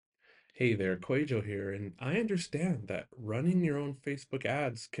Hey there, Quajo here, and I understand that running your own Facebook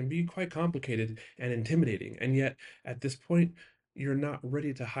ads can be quite complicated and intimidating, and yet at this point, you're not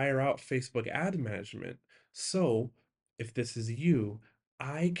ready to hire out Facebook ad management. So, if this is you,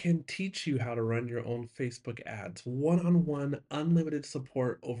 I can teach you how to run your own Facebook ads, one-on-one, unlimited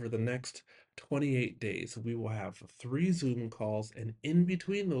support over the next 28 days. We will have 3 Zoom calls, and in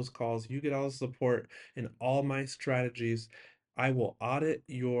between those calls, you get all the support and all my strategies. I will audit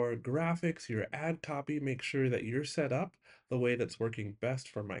your graphics, your ad copy, make sure that you're set up the way that's working best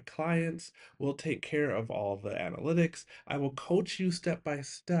for my clients. We'll take care of all the analytics. I will coach you step by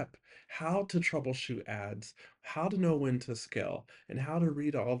step how to troubleshoot ads, how to know when to scale, and how to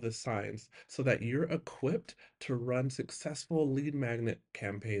read all the signs so that you're equipped to run successful lead magnet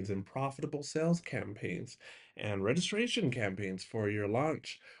campaigns and profitable sales campaigns and registration campaigns for your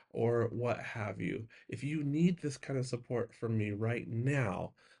launch or what have you. If you need this kind of support from me right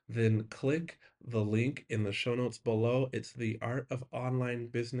now, then click the link in the show notes below. It's the Art of Online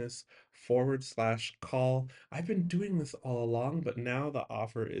Business /call. I've been doing this all along, but now the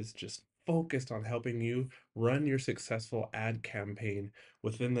offer is just focused on helping you run your successful ad campaign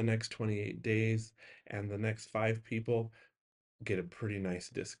within the next 28 days, and the next 5 people get a pretty nice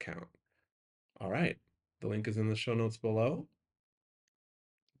discount. All right, the link is in the show notes below.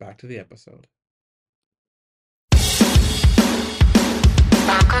 Back to the episode.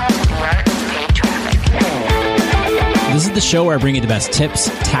 This is the show where I bring you the best tips,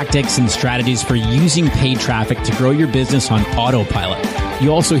 tactics, and strategies for using paid traffic to grow your business on autopilot.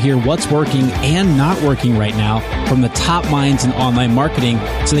 You also hear what's working and not working right now from the top minds in online marketing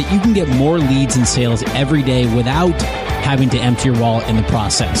so that you can get more leads and sales every day without having to empty your wallet in the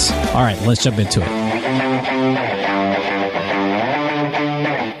process. All right, let's jump into it.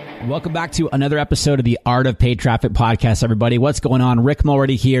 Welcome back to another episode of the Art of Paid Traffic podcast, everybody. What's going on? Rick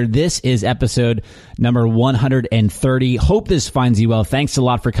Mulready here. This is episode number 130. Hope this finds you well. Thanks a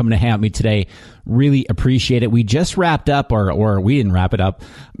lot for coming to hang out with me today. Really appreciate it. We just wrapped up, or we didn't wrap it up.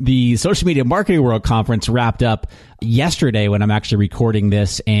 The Social Media Marketing World Conference wrapped up yesterday when I'm actually recording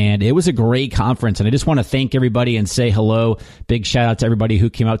this, and it was a great conference. And I just want to thank everybody and say hello. Big shout out to everybody who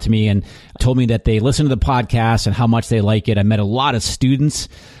came out to me and told me that they listened to the podcast and how much they like it. I met a lot of students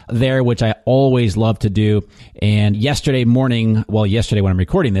there, which I always love to do. And yesterday morning, well, yesterday when I'm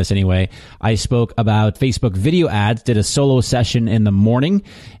recording this anyway, I spoke about Facebook video ads, did a solo session in the morning.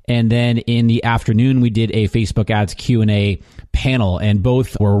 And then in the afternoon, we did a Facebook ads Q&A panel, and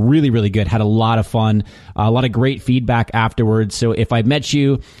both were really, really good. Had a lot of fun, a lot of great feedback afterwards. So if I met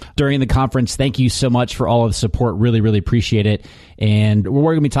you during the conference, thank you so much for all of the support. Really, really appreciate it. And what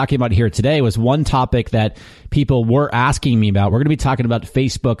we're going to be talking about here today was one topic that people were asking me about. We're going to be talking about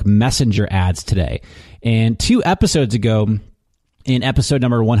Facebook Messenger ads today. And 2 episodes ago, in episode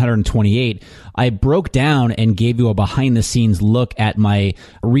number 128, I broke down and gave you a behind-the-scenes look at my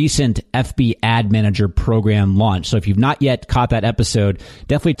recent FB Ad Manager program launch. So if you've not yet caught that episode,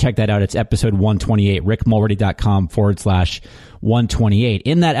 definitely check that out. It's episode 128, rickmulready.com/128.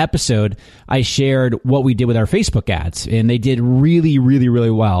 In that episode, I shared what we did with our Facebook ads, and they did really, really,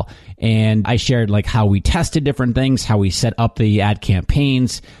 really well. And I shared like how we tested different things, how we set up the ad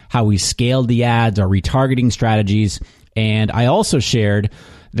campaigns, how we scaled the ads, our retargeting strategies. And I also shared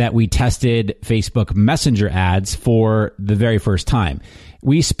that we tested Facebook Messenger ads for the very first time.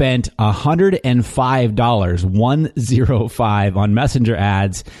 We spent $105, 105 on Messenger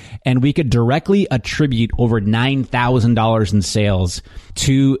ads, and we could directly attribute over $9,000 in sales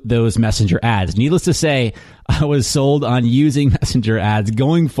to those Messenger ads. Needless to say, I was sold on using Messenger ads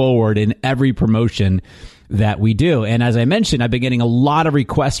going forward in every promotion that we do. And as I mentioned, I've been getting a lot of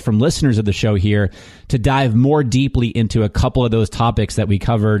requests from listeners of the show here to dive more deeply into a couple of those topics that we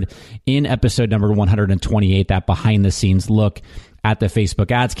covered in episode number 128, that behind the scenes look at the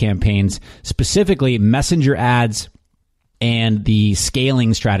Facebook ads campaigns, specifically Messenger ads and the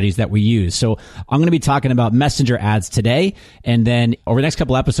scaling strategies that we use. So I'm going to be talking about Messenger ads today. And then over the next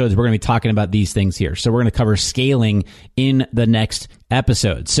couple episodes, we're going to be talking about these things here. So we're going to cover scaling in the next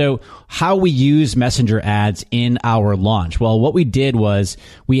episode. So how we use Messenger ads in our launch. Well, what we did was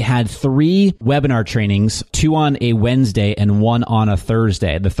we had 3 webinar trainings, 2 on a Wednesday and 1 on a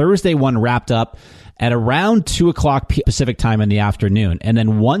Thursday. The Thursday one wrapped up at around 2 o'clock Pacific time in the afternoon. And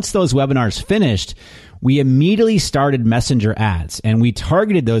then once those webinars finished, we immediately started Messenger ads, and we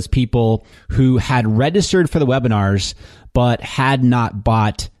targeted those people who had registered for the webinars but had not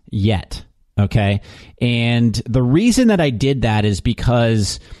bought yet. Okay. And the reason that I did that is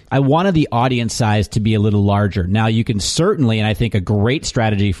because I wanted the audience size to be a little larger. Now, you can certainly, and I think a great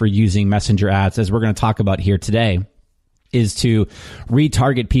strategy for using Messenger ads, as we're going to talk about here today, is to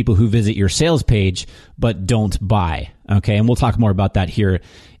retarget people who visit your sales page but don't buy. Okay, and we'll talk more about that here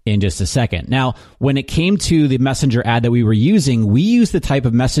in just a second. Now, when it came to the messenger ad that we were using, we used the type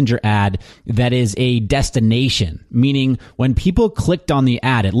of messenger ad that is a destination, meaning when people clicked on the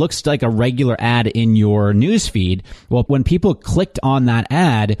ad, it looks like a regular ad in your newsfeed. Well, when people clicked on that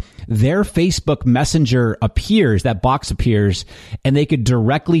ad, their Facebook Messenger appears, that box appears, and they could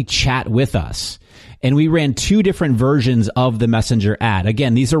directly chat with us. And we ran 2 different versions of the messenger ad.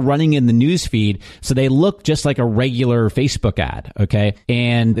 Again, these are running in the news feed, so they look just like a regular Facebook ad, okay?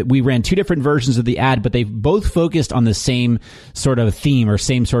 And we ran 2 different versions of the ad, but they both focused on the same sort of theme or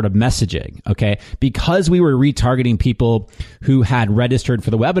same sort of messaging, okay? Because we were retargeting people who had registered for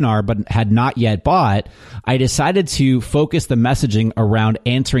the webinar but had not yet bought, I decided to focus the messaging around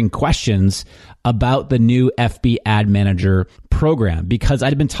answering questions about the new FB Ad Manager program, because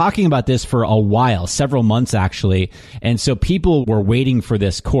I'd been talking about this for a while, several months actually, and so people were waiting for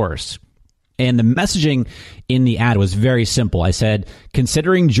this course. And the messaging in the ad was very simple. I said,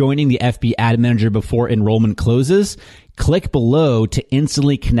 considering joining the FB Ad Manager before enrollment closes, click below to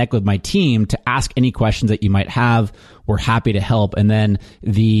instantly connect with my team to ask any questions that you might have. We're happy to help. And then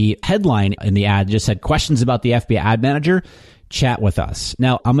the headline in the ad just said, questions about the FB Ad Manager, chat with us.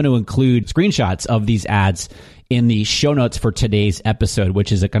 Now, I'm going to include screenshots of these ads in the show notes for today's episode,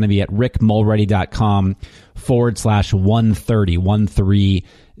 which is going to be at rickmulready.com/130.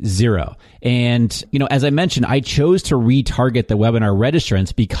 And, as I mentioned, I chose to retarget the webinar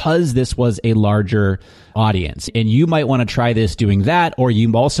registrants because this was a larger audience. And you might want to try this doing that, or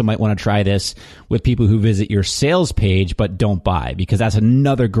you also might want to try this with people who visit your sales page but don't buy, because that's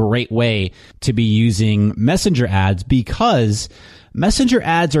another great way to be using messenger ads, because messenger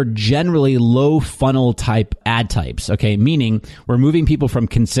ads are generally low funnel type ad types, okay? Meaning we're moving people from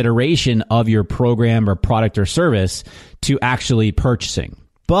consideration of your program or product or service to actually purchasing.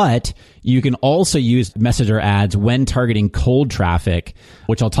 But you can also use messenger ads when targeting cold traffic,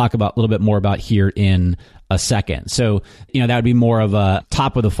 which I'll talk about a little bit more about here in a second. So, that would be more of a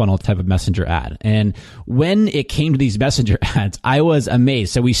top of the funnel type of messenger ad. And when it came to these messenger ads, I was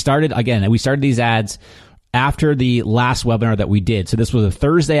amazed. So we started these ads after the last webinar that we did. So this was a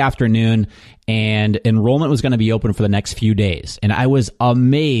Thursday afternoon, and enrollment was going to be open for the next few days. And I was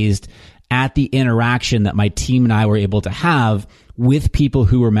amazed at the interaction that my team and I were able to have with people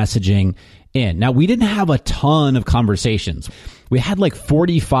who were messaging in. Now, we didn't have a ton of conversations. We had like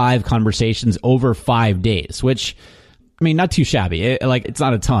 45 conversations over 5 days, which, not too shabby. It's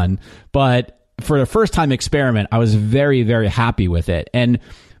not a ton, but for a first time experiment, I was very, very happy with it. And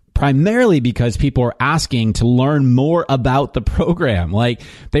primarily because people were asking to learn more about the program. Like,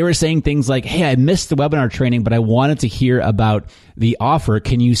 they were saying things like, hey, I missed the webinar training, but I wanted to hear about the offer.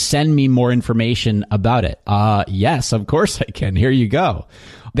 Can you send me more information about it? Yes, of course I can. Here you go.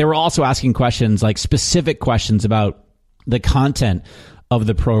 They were also asking questions, like specific questions about the content of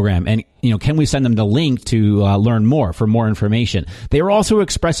the program. And, can we send them the link to learn more, for more information? They were also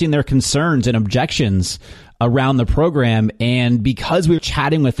expressing their concerns and objections around the program. And because we were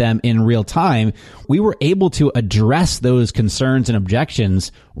chatting with them in real time, we were able to address those concerns and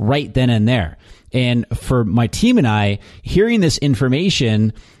objections right then and there. And for my team and I, hearing this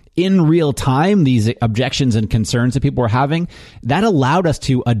information in real time, these objections and concerns that people were having, that allowed us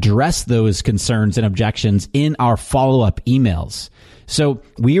to address those concerns and objections in our follow-up emails. So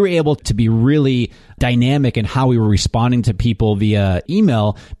we were able to be really dynamic in how we were responding to people via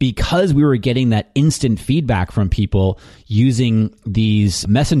email, because we were getting that instant feedback from people using these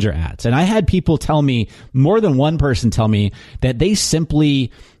messenger ads. And I had people tell me, more than one person tell me, that they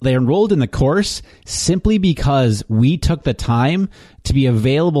enrolled in the course simply because we took the time to be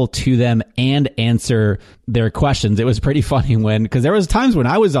available to them and answer their questions. It was pretty funny because there was times when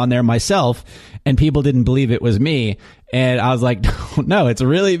I was on there myself and people didn't believe it was me. And I was like, no, it's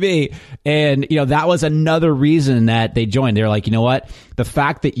really me. And, that was another reason that they joined. They're like, you know what? The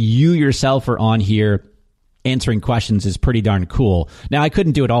fact that you yourself are on here answering questions is pretty darn cool. Now, I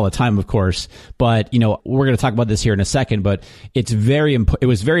couldn't do it all the time, of course, but, we're going to talk about this here in a second, but it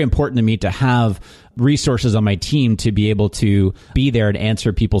was very important to me to have resources on my team to be able to be there and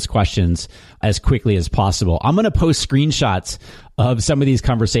answer people's questions as quickly as possible. I'm going to post screenshots of some of these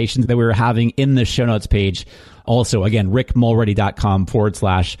conversations that we were having in the show notes page. Also, again,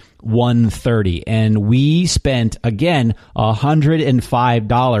 rickmulready.com/130. And we spent, again,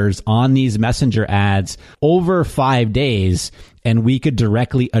 $105 on these messenger ads over 5 days, and we could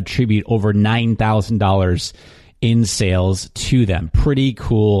directly attribute over $9,000 in sales to them. Pretty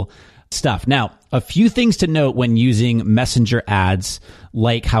cool stuff. Now, a few things to note when using messenger ads,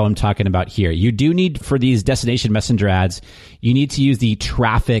 like how I'm talking about here. You do need, for these destination messenger ads, you need to use the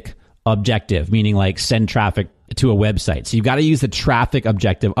traffic objective, meaning like send traffic to a website. So you've got to use the traffic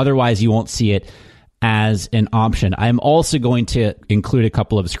objective. Otherwise, you won't see it as an option. I'm also going to include a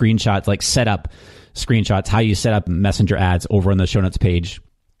couple of screenshots, like setup screenshots, how you set up messenger ads over on the show notes page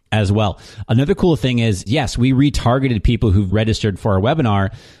as well. Another cool thing is, yes, we retargeted people who've registered for our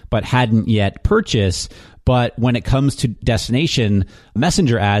webinar but hadn't yet purchased. But when it comes to destination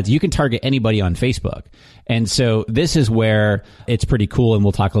messenger ads, you can target anybody on Facebook. And so this is where it's pretty cool. And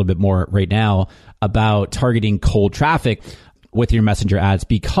we'll talk a little bit more right now about targeting cold traffic with your messenger ads,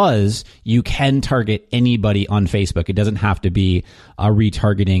 because you can target anybody on Facebook. It doesn't have to be a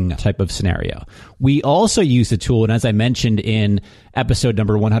retargeting type of scenario. We also use a tool, and as I mentioned in episode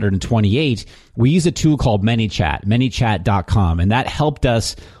number 128, we use a tool called ManyChat, manychat.com, and that helped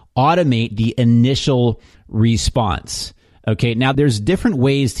us automate the initial response. Okay, now there's different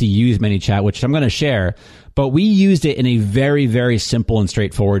ways to use ManyChat, which I'm going to share, but we used it in a very, very simple and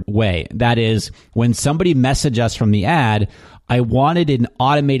straightforward way. That is, when somebody messaged us from the ad, I wanted an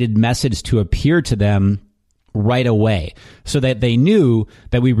automated message to appear to them right away so that they knew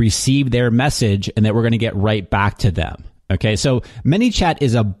that we received their message and that we're going to get right back to them. Okay, so ManyChat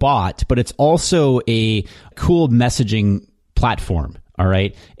is a bot, but it's also a cool messaging platform. All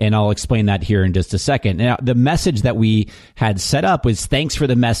right. And I'll explain that here in just a second. Now, the message that we had set up was, thanks for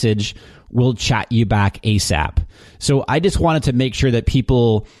the message. We'll chat you back ASAP. So I just wanted to make sure that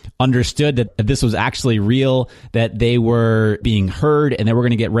people understood that this was actually real, that they were being heard, and that we're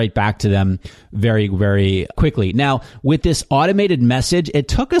going to get right back to them very, very quickly. Now, with this automated message, it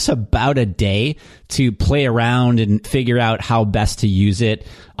took us about a day to play around and figure out how best to use it.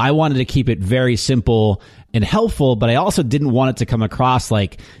 I wanted to keep it very simple and helpful, but I also didn't want it to come across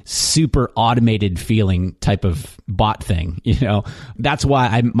like super automated feeling type of bot thing. You know, that's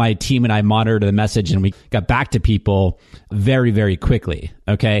why my team and I monitored the message and we got back to people very, very quickly.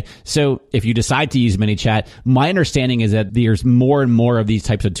 Okay. So if you decide to use ManyChat, my understanding is that there's more and more of these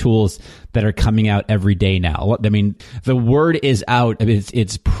types of tools that are coming out every day now. I mean, the word is out. I mean,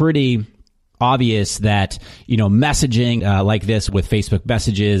 it's pretty obvious that, you know, messaging like this with Facebook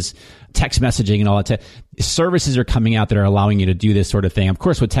messages, text messaging and all that, services are coming out that are allowing you to do this sort of thing. Of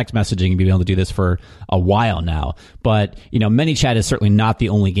course, with text messaging, you'll be able to do this for a while now. But, you know, ManyChat is certainly not the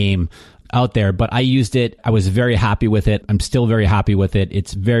only game out there, but I used it. I was very happy with it. I'm still very happy with it.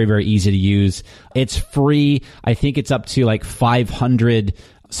 It's very, very easy to use. It's free. I think it's up to like 500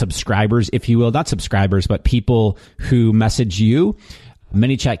 subscribers, if you will, not subscribers, but people who message you.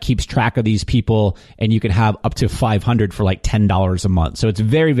 ManyChat keeps track of these people, and you can have up to 500 for like $10 a month. So it's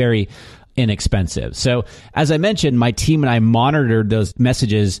very, very inexpensive. So as I mentioned, my team and I monitored those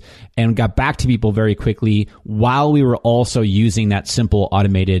messages and got back to people very quickly while we were also using that simple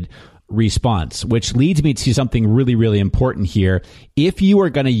automated response, which leads me to something really, really important here. If you are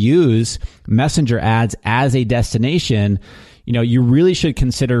going to use messenger ads as a destination, you know, you really should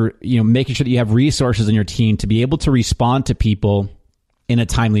consider, you know, making sure that you have resources in your team to be able to respond to people in a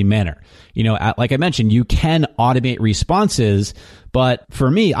timely manner. You know, like I mentioned, you can automate responses, but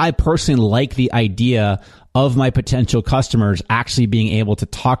for me, I personally like the idea of my potential customers actually being able to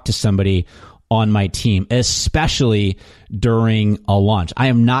talk to somebody on my team, especially during a launch. I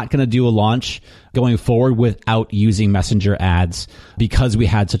am not going to do a launch going forward without using messenger ads because we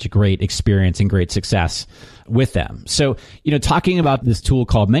had such a great experience and great success with them. So, you know, talking about this tool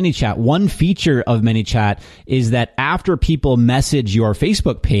called ManyChat, one feature of ManyChat is that after people message your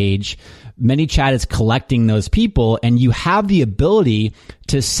Facebook page, ManyChat is collecting those people, and you have the ability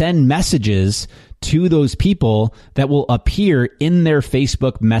to send messages to those people that will appear in their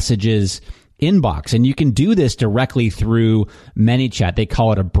Facebook messages inbox. And you can do this directly through ManyChat. They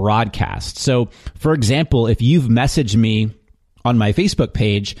call it a broadcast. So, for example, if you've messaged me on my Facebook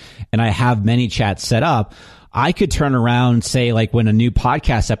page and I have ManyChat set up, I could turn around, say, like when a new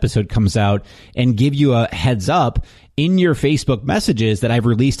podcast episode comes out, and give you a heads up in your Facebook messages that I've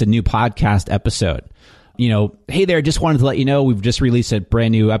released a new podcast episode. You know, hey there, just wanted to let you know we've just released a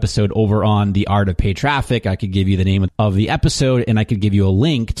brand new episode over on The Art of Paid Traffic. I could give you the name of the episode, and I could give you a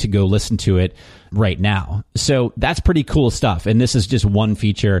link to go listen to it right now. So that's pretty cool stuff. And this is just one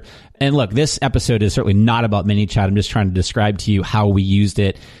feature. And look, this episode is certainly not about ManyChat. I'm just trying to describe to you how we used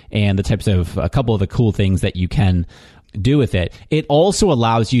it and the types of a couple of the cool things that you can do with it. It also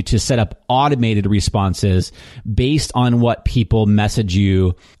allows you to set up automated responses based on what people message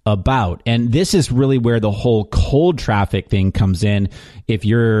you about. And this is really where the whole cold traffic thing comes in. If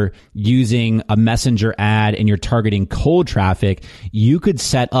you're using a messenger ad and you're targeting cold traffic, you could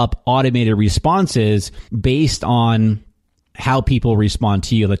set up automated responses based on how people respond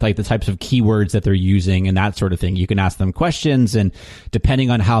to you, like the types of keywords that they're using and that sort of thing. You can ask them questions, and depending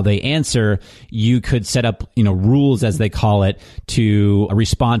on how they answer, you could set up, rules, as they call it, to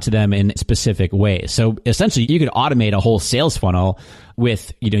respond to them in specific ways. So essentially, you could automate a whole sales funnel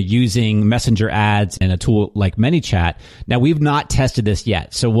with, using messenger ads and a tool like ManyChat. Now, we've not tested this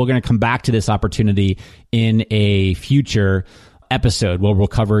yet, so we're going to come back to this opportunity in a future episode where we'll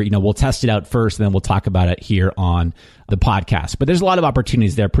cover, we'll test it out first, and then we'll talk about it here on the podcast. But there's a lot of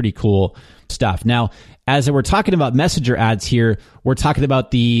opportunities there, pretty cool stuff. Now, as we're talking about messenger ads here, we're talking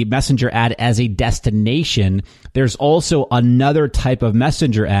about the messenger ad as a destination. There's also another type of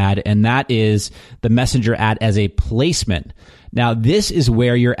messenger ad, and that is the messenger ad as a placement. Now, this is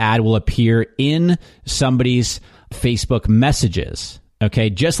where your ad will appear in somebody's Facebook messages.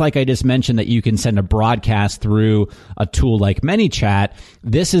 Okay, just like I just mentioned that you can send a broadcast through a tool like ManyChat,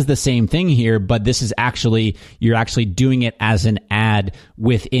 this is the same thing here, but this is you're actually doing it as an ad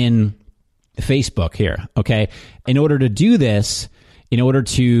within Facebook here, okay? In order to do this, in order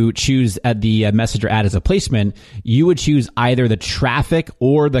to choose the messenger ad as a placement, you would choose either the traffic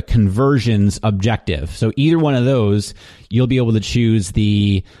or the conversions objective. So either one of those, you'll be able to choose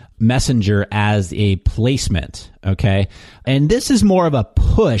the messenger as a placement, okay? And this is more of a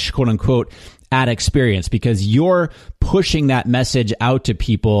push, quote unquote, ad experience, because you're pushing that message out to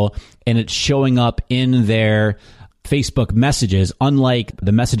people and it's showing up in their Facebook messages. Unlike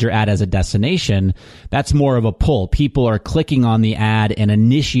the messenger ad as a destination, that's more of a pull. People are clicking on the ad and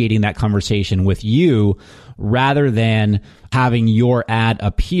initiating that conversation with you rather than having your ad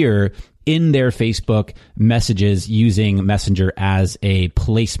appear in their Facebook messages using Messenger as a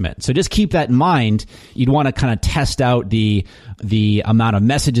placement. So just keep that in mind. You'd want to kind of test out the amount of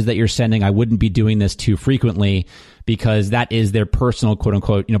messages that you're sending. I wouldn't be doing this too frequently because that is their personal, quote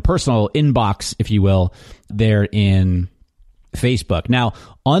unquote, personal inbox, if you will, there in Facebook. Now,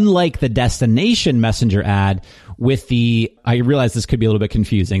 unlike the destination messenger ad I realize this could be a little bit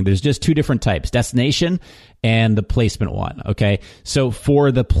confusing. There's just two different types, destination and the placement one. Okay. So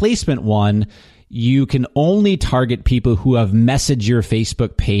for the placement one, you can only target people who have messaged your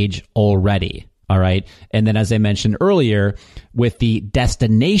Facebook page already. All right. And then as I mentioned earlier, with the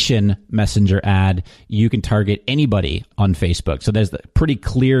destination messenger ad, you can target anybody on Facebook. So there's a pretty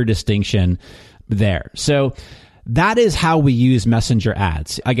clear distinction there. So that is how we use messenger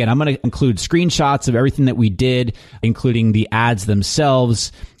ads. Again, I'm going to include screenshots of everything that we did, including the ads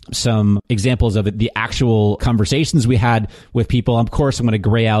themselves, some examples of the actual conversations we had with people. Of course, I'm going to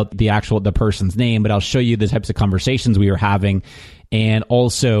gray out the person's name, but I'll show you the types of conversations we were having, and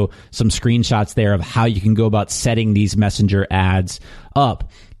also some screenshots there of how you can go about setting these messenger ads up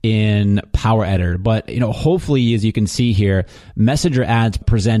in Power Editor. But, hopefully, as you can see here, messenger ads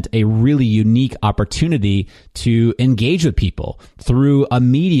present a really unique opportunity to engage with people through a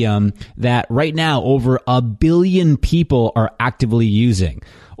medium that right now over 1 billion people are actively using.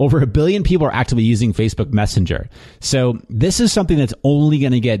 Over 1 billion people are actively using Facebook Messenger. So this is something that's only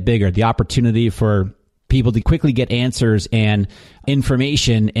going to get bigger. The opportunity for people to quickly get answers and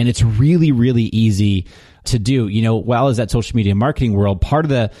information, and it's really, really easy to do. While I was at Social Media Marketing World, part of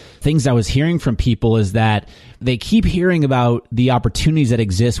the things I was hearing from people is that they keep hearing about the opportunities that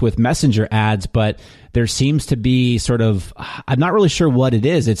exist with messenger ads, but there seems to be I'm not really sure what it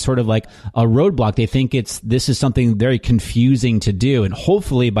is. It's sort of like a roadblock. They think this is something very confusing to do. And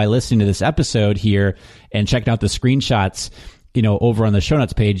hopefully by listening to this episode here and checking out the screenshots, over on the show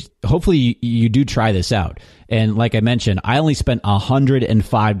notes page, hopefully you do try this out. And like I mentioned, I only spent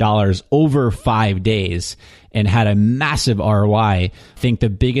 $105 over 5 days and had a massive ROI. I think the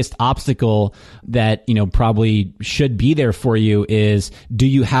biggest obstacle that, probably should be there for you is, do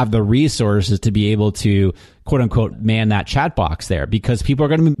you have the resources to be able to, quote unquote, man that chat box there? Because people are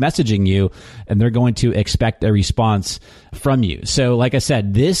going to be messaging you and they're going to expect a response from you. So like I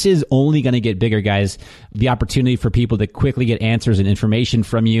said, this is only going to get bigger, guys. The opportunity for people to quickly get answers and information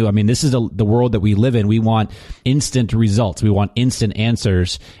from you. I mean, this is the world that we live in. We want instant results. We want instant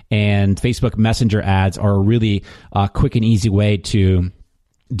answers, and Facebook Messenger ads are a really quick and easy way to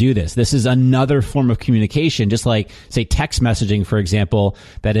do this. This is another form of communication, just like, say, text messaging, for example,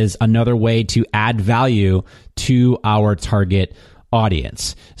 that is another way to add value to our target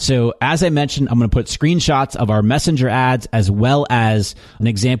audience. So as I mentioned, I'm going to put screenshots of our messenger ads as well as an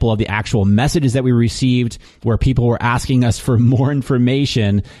example of the actual messages that we received where people were asking us for more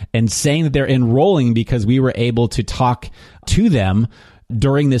information and saying that they're enrolling because we were able to talk to them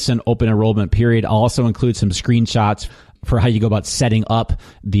during this open enrollment period. I'll also include some screenshots for how you go about setting up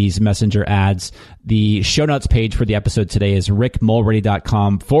these messenger ads. The show notes page for the episode today is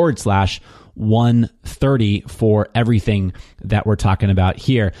rickmulready.com/130 for everything that we're talking about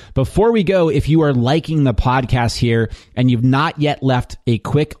here. Before we go, if you are liking the podcast here and you've not yet left a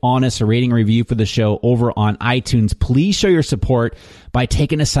quick, honest rating review for the show over on iTunes, please show your support by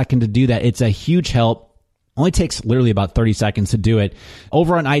taking a second to do that. It's a huge help. Only takes literally about 30 seconds to do it.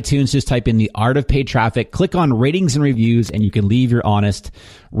 Over on iTunes, just type in The Art of Paid Traffic, click on ratings and reviews, and you can leave your honest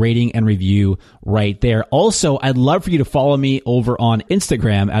rating and review right there. Also, I'd love for you to follow me over on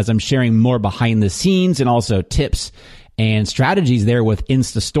Instagram as I'm sharing more behind the scenes and also tips and strategies there with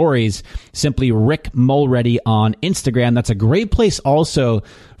Insta Stories. Simply Rick Mulready on Instagram. That's a great place also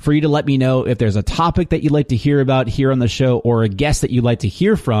for you to let me know if there's a topic that you'd like to hear about here on the show or a guest that you'd like to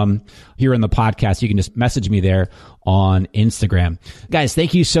hear from here on the podcast. You can just message me there on Instagram. Guys,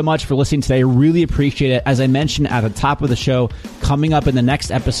 thank you so much for listening today. I really appreciate it. As I mentioned at the top of the show, coming up in the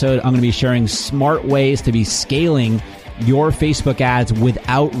next episode, I'm going to be sharing smart ways to be scaling your Facebook ads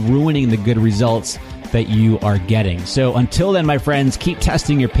without ruining the good results that you are getting. So until then, my friends, keep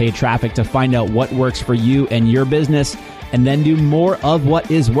testing your paid traffic to find out what works for you and your business, and then do more of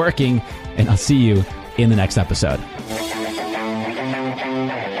what is working. And I'll see you in the next episode.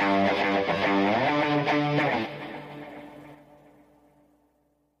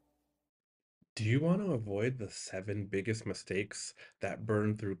 Do you want to avoid the 7 biggest mistakes that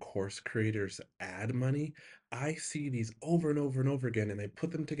burn through course creators' ad money? I see these over and over and over again, and I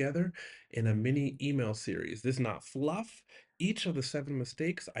put them together in a mini email series. This is not fluff. Each of the 7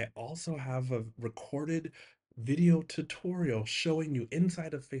 mistakes, I also have a recorded video tutorial showing you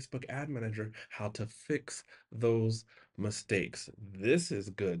inside of Facebook Ad Manager how to fix those mistakes. This is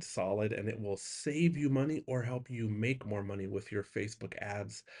good, solid, and it will save you money or help you make more money with your Facebook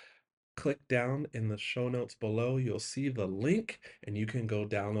ads. Click down in the show notes below. You'll see the link and you can go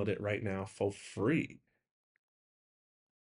download it right now for free.